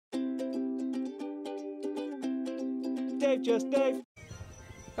Dave, just Dave.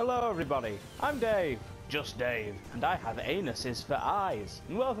 Hello everybody, I'm Dave, just Dave, and I have anuses for eyes.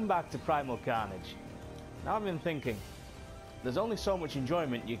 And welcome back to Primal Carnage. Now I've been thinking, there's only so much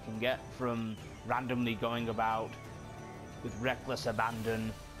enjoyment you can get from randomly going about with reckless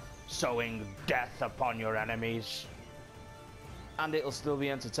abandon, sowing death upon your enemies, and it'll still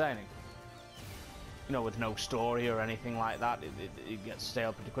be entertaining. You know, with no story or anything like that, it gets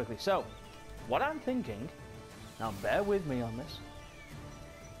stale pretty quickly. So, what I'm thinking, now bear with me on this,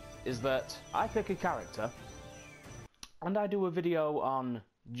 is that I pick a character and I do a video on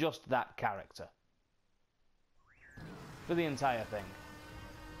just that character for the entire thing.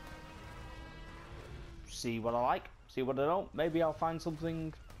 See what I like, see what I don't. Maybe I'll find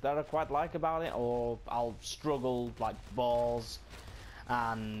something that I quite like about it, or I'll struggle like balls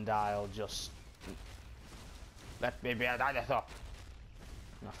and I'll just let me be a dinosaur.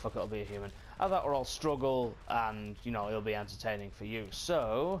 No, fuck, it'll be a human. Either or I'll struggle and, you know, it'll be entertaining for you.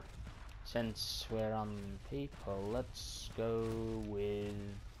 So, since we're on people, let's go with...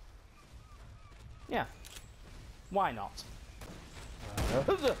 yeah, why not?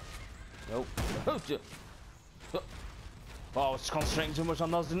 Nope. Oh, it's concentrating too much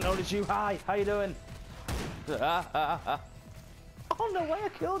on those, didn't notice you. Hi, how you doing? Oh, no way, I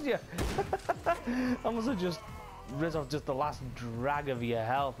killed you. I must have just rid off just the last drag of your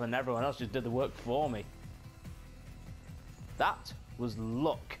health and everyone else just did the work for me. That was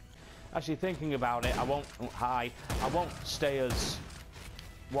luck. Actually, thinking about it, I won't stay as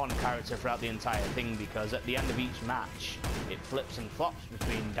one character throughout the entire thing, because at the end of each match it flips and flops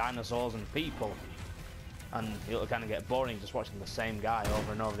between dinosaurs and people, and it'll kind of get boring just watching the same guy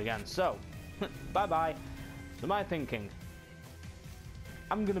over and over again. So bye bye. So my thinking,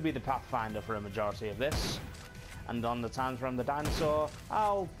 I'm gonna be the Pathfinder for a majority of this, and on the times where I'm the dinosaur,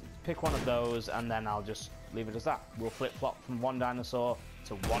 I'll pick one of those and then I'll just leave it as that. We'll flip-flop from one dinosaur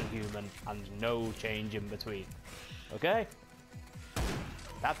to one human and no change in between. Okay?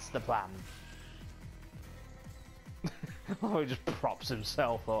 That's the plan. Oh, he just props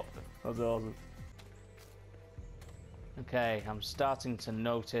himself up. That's awesome. Okay, I'm starting to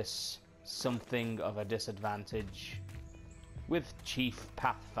notice something of a disadvantage with Chief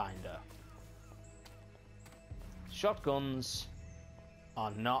Pathfinder. Shotguns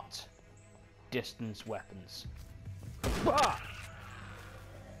are not distance weapons. Ah!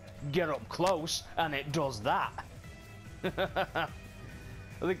 Get up close and it does that. I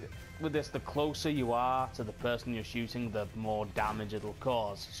think with this, the closer you are to the person you're shooting, the more damage it'll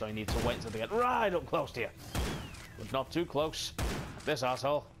cause. So you need to wait until they get right up close to you. But not too close. Like this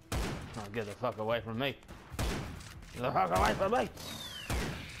asshole. Oh, get the fuck away from me. Get the fuck away from me.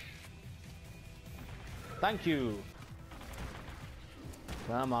 Thank you.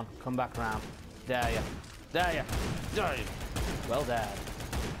 Come on, come back around. Dare ya. Dare ya. Dare ya. Well dared.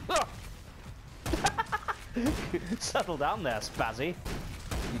 Oh. Settle down there, Spazzy.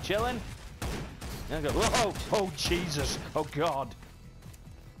 You chilling? Whoa! Oh, Jesus! Oh, God!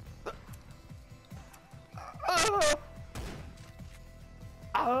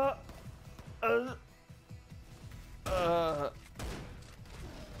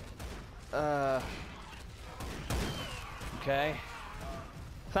 Okay.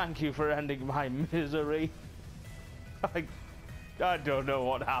 Thank you for ending my misery. I don't know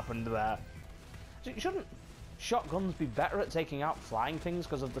what happened there. Shouldn't shotguns be better at taking out flying things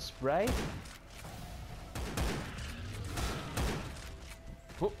because of the spray?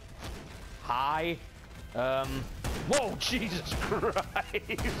 Oh. Hi. Whoa, Jesus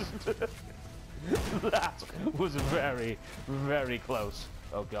Christ! That was very, very close.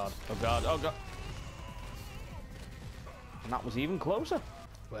 Oh God, oh God, oh God. And that was even closer.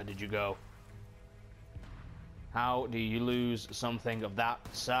 Where did you go? How do you lose something of that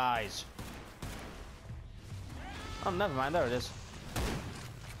size? Oh, never mind, there it is.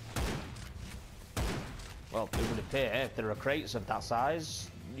 Well, it would appear if there are crates of that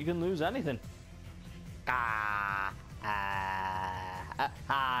size, you can lose anything. Hi.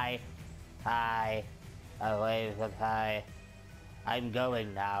 Hi. Oh, wait, hi. I'm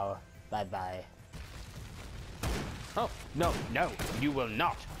going now. Bye-bye. Oh, no, no, you will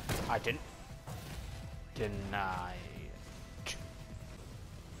not. I didn't. Deny.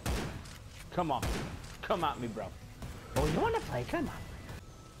 Come on. Come at me, bro. Oh, you want to play? Come on.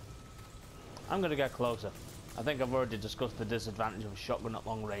 I'm going to get closer. I think I've already discussed the disadvantage of a shotgun at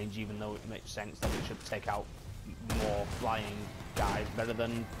long range, even though it makes sense that it should take out more flying guys better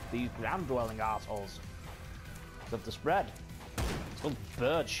than these ground-dwelling assholes. Of the spread. It's called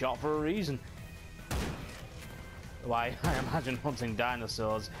bird shot for a reason. why I imagine hunting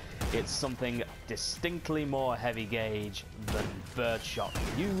dinosaurs, it's something distinctly more heavy gauge than birdshot.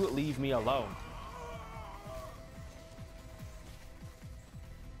 You leave me alone.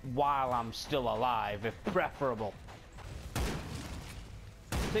 While I'm still alive, if preferable.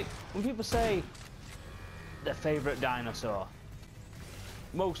 See, when people say their favourite dinosaur,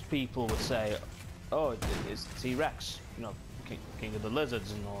 most people would say, oh, it's T-Rex, you know, king of the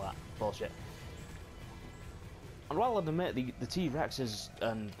lizards and all that bullshit. And while I'll admit the T-Rex is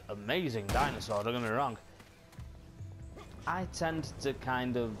an amazing dinosaur, don't get me wrong, I tend to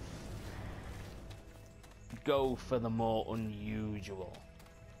kind of go for the more unusual.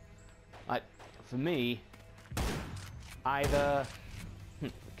 Like, for me, either...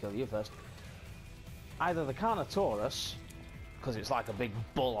 kill you first. Either the Carnotaurus, because it's like a big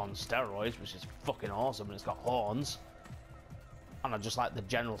bull on steroids, which is fucking awesome, and it's got horns. And I just like the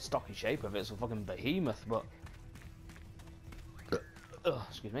general stocky shape of it. It's a fucking behemoth, but...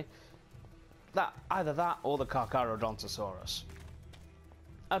 excuse me. Either that or the Carcharodontosaurus.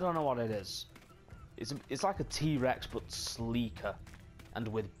 I don't know what it is. It's like a T-Rex, but sleeker. And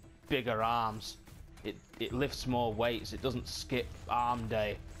with bigger arms. It lifts more weights. It doesn't skip arm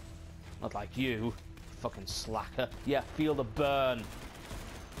day. Not like you, fucking slacker. Yeah, feel the burn.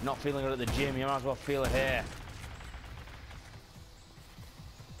 You're not feeling it at the gym, you might as well feel it here.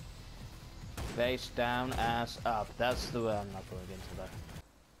 Face down, ass up. That's the way I'm not going into there.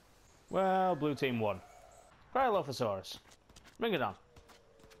 Well, blue team won. Cryolophosaurus. Bring it on.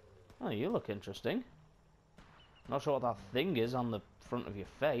 Oh, you look interesting. Not sure what that thing is on the front of your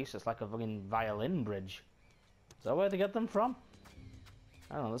face. It's like a fucking violin bridge. Is that where they get them from?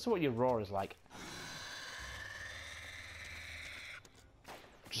 I don't know. Let's see what your roar is like.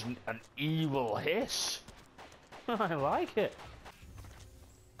 Just an evil hiss. I like it.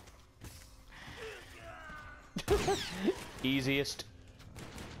 Easiest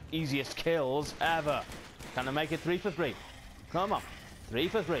kills ever. Can I make it 3 for 3? Come on. 3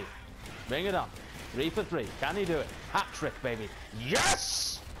 for 3. Bring it on. 3 for 3. Can he do it? Hat trick, baby.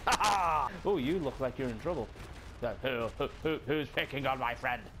 Yes! Oh, you look like you're in trouble. Who's picking on my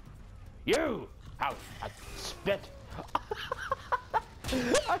friend? You! How? I spit.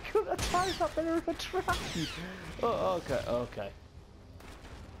 I couldn't have timed that better of a try. Oh, okay.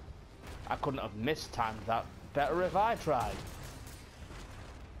 I couldn't have mistimed that better if I tried.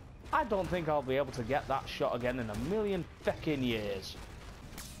 I don't think I'll be able to get that shot again in a million feckin' years.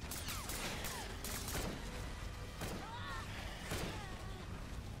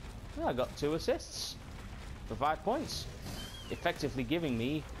 I got 2 assists for 5 points, effectively giving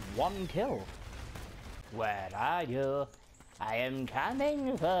me 1 kill. Where are you? I am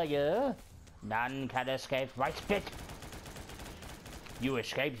coming for you. None can escape my spit. You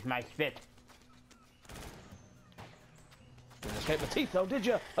escaped my spit. Didn't escape my teeth though, did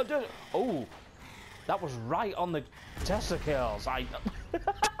you? Oh, that was right on the testicles.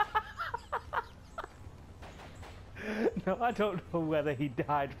 No, I don't know whether he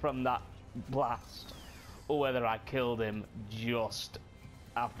died from that blast or whether I killed him just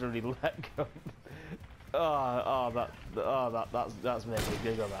after he let go. That's made me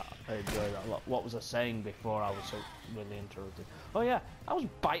giggle. That I enjoy that a lot. What was I saying before I was so really interrupted? Oh yeah, I was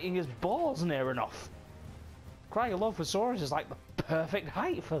biting his balls near enough. Cryolophosaurus is like the perfect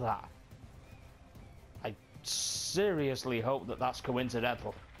height for that. I seriously hope that that's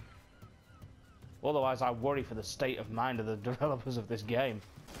coincidental. Otherwise, I worry for the state of mind of the developers of this game.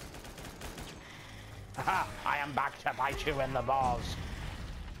 Haha! I am back to bite you in the balls.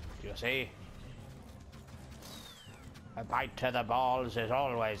 You see? A bite to the balls is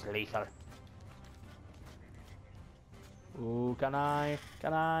always lethal. Ooh, can I?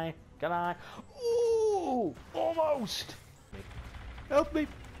 Ooh! Almost! Help me!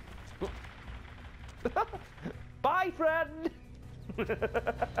 Bye, friend!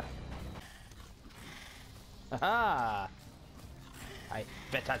 Aha! I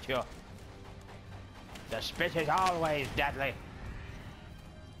spit at you. The spit is always deadly.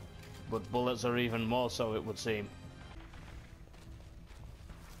 But bullets are even more so, it would seem.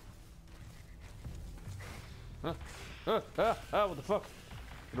 What the fuck?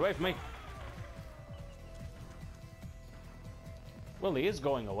 Get away from me. Well, he is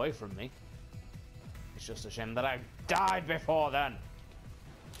going away from me. It's just a shame that I died before then.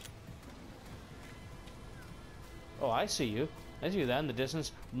 Oh, I see you. I see you there in the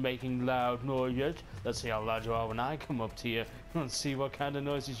distance, making loud noises. Let's see how loud you are when I come up to you. Let's see what kind of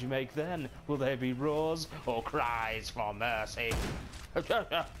noises you make then. Will they be roars or cries for mercy?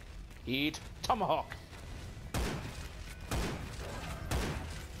 Eat tomahawk.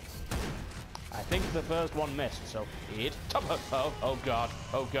 I think the first one missed, so hit. Oh god,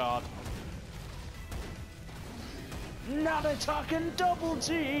 oh god. Not a talking double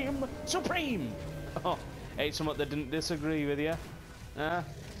team! Supreme! Oh, ate someone that didn't disagree with you.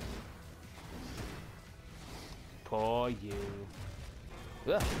 Poor you.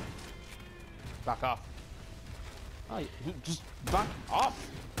 Ugh. Back off. Oh, just back off!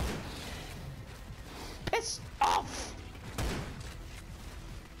 Piss off!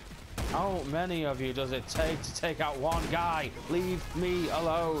 How many of you does it take to take out one guy? Leave me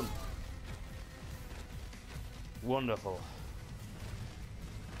alone. Wonderful.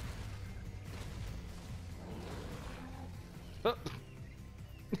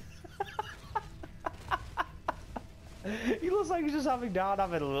 He looks like he's just having a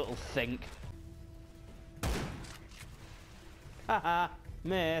little think. Haha,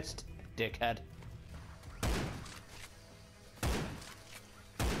 missed, dickhead.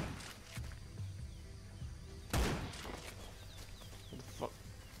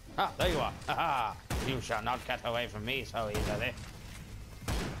 Ah, there you are. Haha, you shall not get away from me so easily.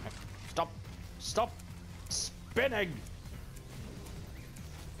 Stop spinning.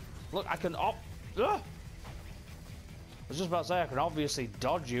 Look, I can I was just about to say I can obviously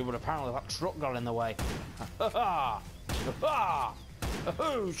dodge you, but apparently that truck got in the way. Ha ha!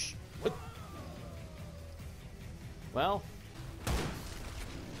 Whoosh! Well.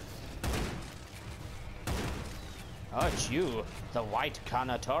 Oh, it's you, the white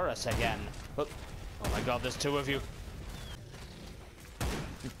Carnotaurus again. Oh my god, there's two of you.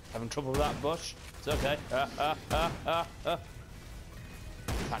 Having trouble with that bush? It's okay.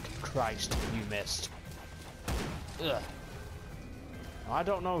 Thank Christ you missed. Ugh. I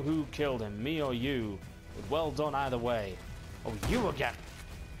don't know who killed him, me or you, but well done either way. Oh, you again!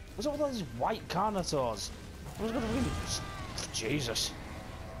 What's up with all these white Carnotaurs? I was gonna win. Jesus.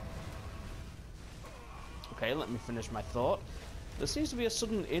 Okay, let me finish my thought. There seems to be a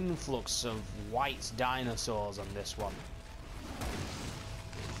sudden influx of white dinosaurs on this one.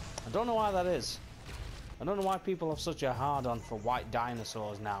 I don't know why that is. I don't know why people have such a hard-on for white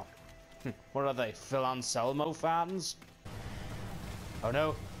dinosaurs now. What are they, Phil Anselmo fans? Oh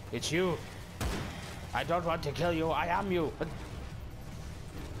no, it's you. I don't want to kill you, I am you.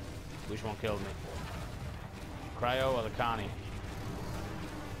 Which one killed me? Cryo or the Carney?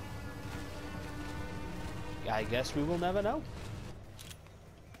 I guess we will never know.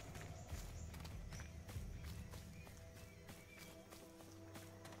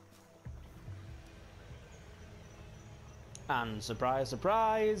 And surprise,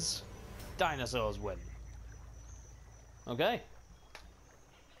 surprise, dinosaurs win. Okay.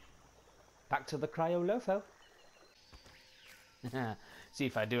 Back to the Cryolopho. See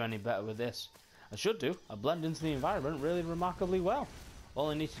if I do any better with this. I should do. I blend into the environment really remarkably well. All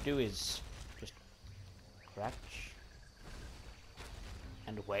I need to do is just crouch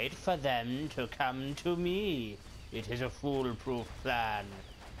and wait for them to come to me. It is a foolproof plan.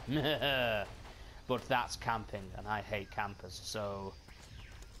 But that's camping, and I hate campers, so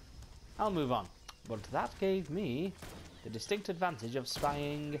I'll move on. But that gave me the distinct advantage of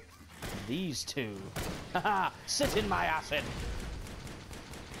spying these two. Haha! Sit in my acid!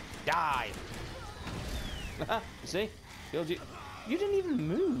 Die! You see? Killed you. You didn't even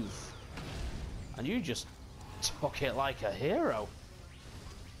move. And you just took it like a hero.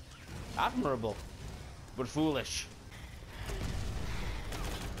 Admirable, but foolish.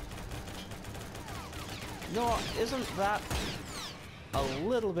 You know what? Isn't that a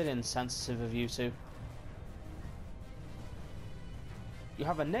little bit insensitive of you two? You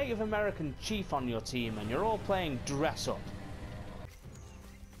have a Native American chief on your team and you're all playing dress up.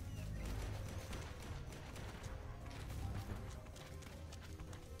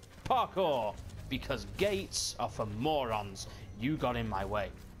 Parkour! Because gates are for morons. You got in my way.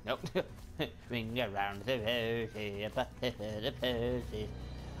 Nope. Ring around the rosy.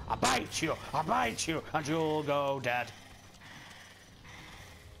 I bite you, and you'll go dead.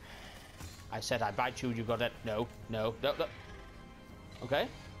 I said I bite you, you got it. No. Okay,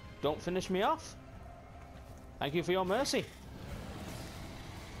 don't finish me off. Thank you for your mercy.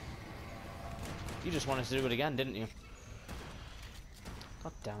 You just wanted to do it again, didn't you?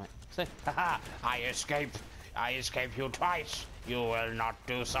 God damn it. Say, haha, I escaped you twice. You will not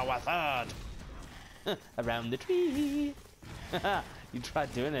do so a third. Around the tree. You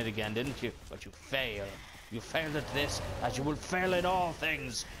tried doing it again, didn't you? But you failed. You failed at this, as you will fail in all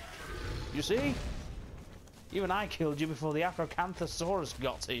things. You see? Even I killed you before the Acrocanthosaurus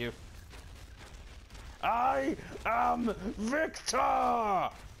got to you. I am Victor!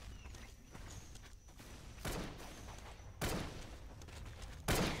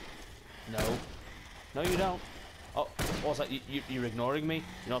 No. No, you don't. Oh, what's that? You're ignoring me?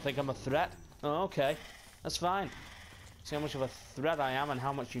 You don't think I'm a threat? Oh, okay. That's fine. See how much of a threat I am and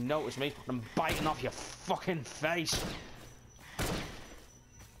how much you notice me. I'm biting off your fucking face.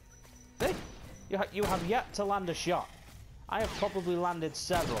 See? You have yet to land a shot. I have probably landed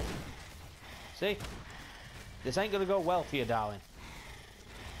several. See? This ain't gonna go well for you, darling.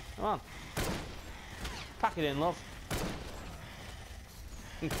 Come on. Pack it in, love.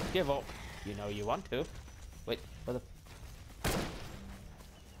 Give up. You know you want to. Wait, where the...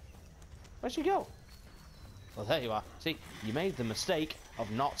 Where'd she go? Well, there you are. See, you made the mistake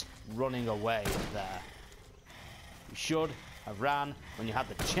of not running away there. You should have ran when you had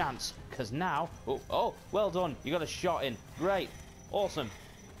the chance, because now... Oh, well done. You got a shot in. Great. Awesome.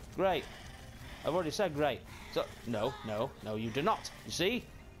 Great. I've already said great. So, no, you do not. You see?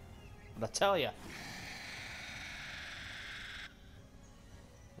 But I tell you.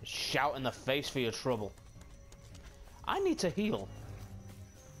 Shout in the face for your trouble. I need to heal.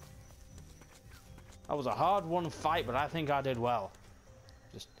 That was a hard-won fight, but I think I did well.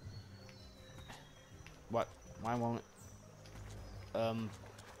 Just... What? Why won't it...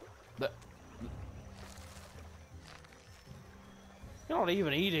 You're not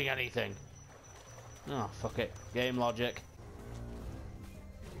even eating anything. Oh, fuck it. Game logic.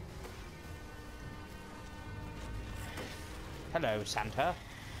 Hello, Santa.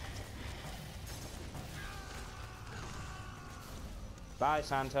 Bye,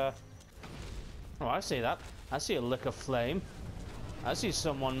 Santa. Oh, I see that. I see a lick of flame. I see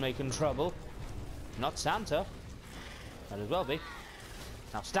someone making trouble. Not Santa. Might as well be.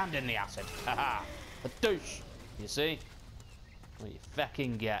 Now stand in the acid. Haha. A douche. You see? What you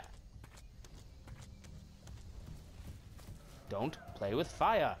fucking get. Don't play with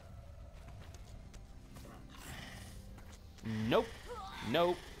fire. Nope.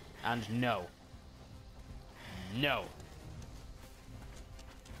 Nope. And no. No.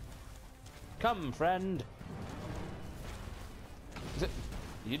 Come, friend. Are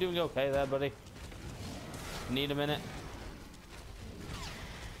you doing okay there, buddy? Need a minute?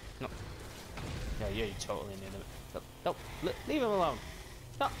 No. Yeah, you totally need a minute. No, leave him alone.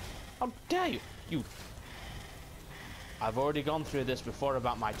 No, how dare you? You. I've already gone through this before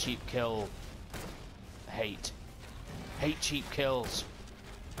about my cheap kill hate. Hate cheap kills.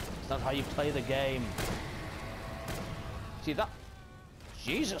 It's not how you play the game. See that?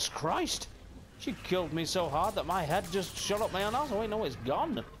 Jesus Christ! She killed me so hard that my head just shot up my own ass. Oh wait, no, it's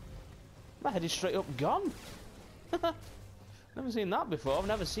gone. My head is straight up gone. Never seen that before. I've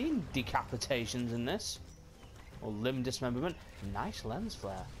never seen decapitations in this. Or limb dismemberment. Nice lens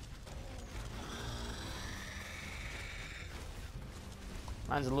flare.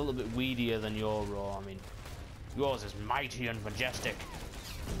 Mine's a little bit weedier than your raw. I mean, yours is mighty and majestic.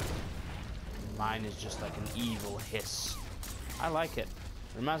 Mine is just like an evil hiss. I like it.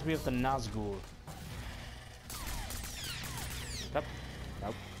 Reminds me of the Nazgul. Nope.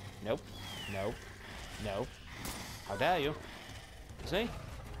 Nope. Nope. No. No. How dare you? See?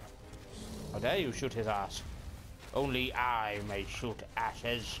 How dare you shoot his ass? Only I may shoot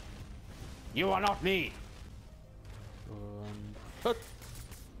ashes. You are not me!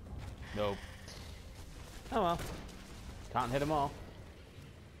 Nope. Oh well. Can't hit them all.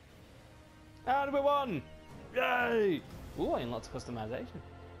 And we won! Yay! Ooh, and lots of customization.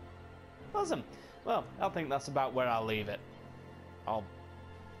 Awesome. Well, I think that's about where I'll leave it.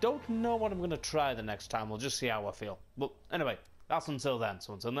 Don't know what I'm going to try the next time. We'll just see how I feel. But anyway, that's until then.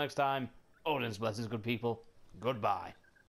 So until next time, Odin's blessings, good people. Goodbye.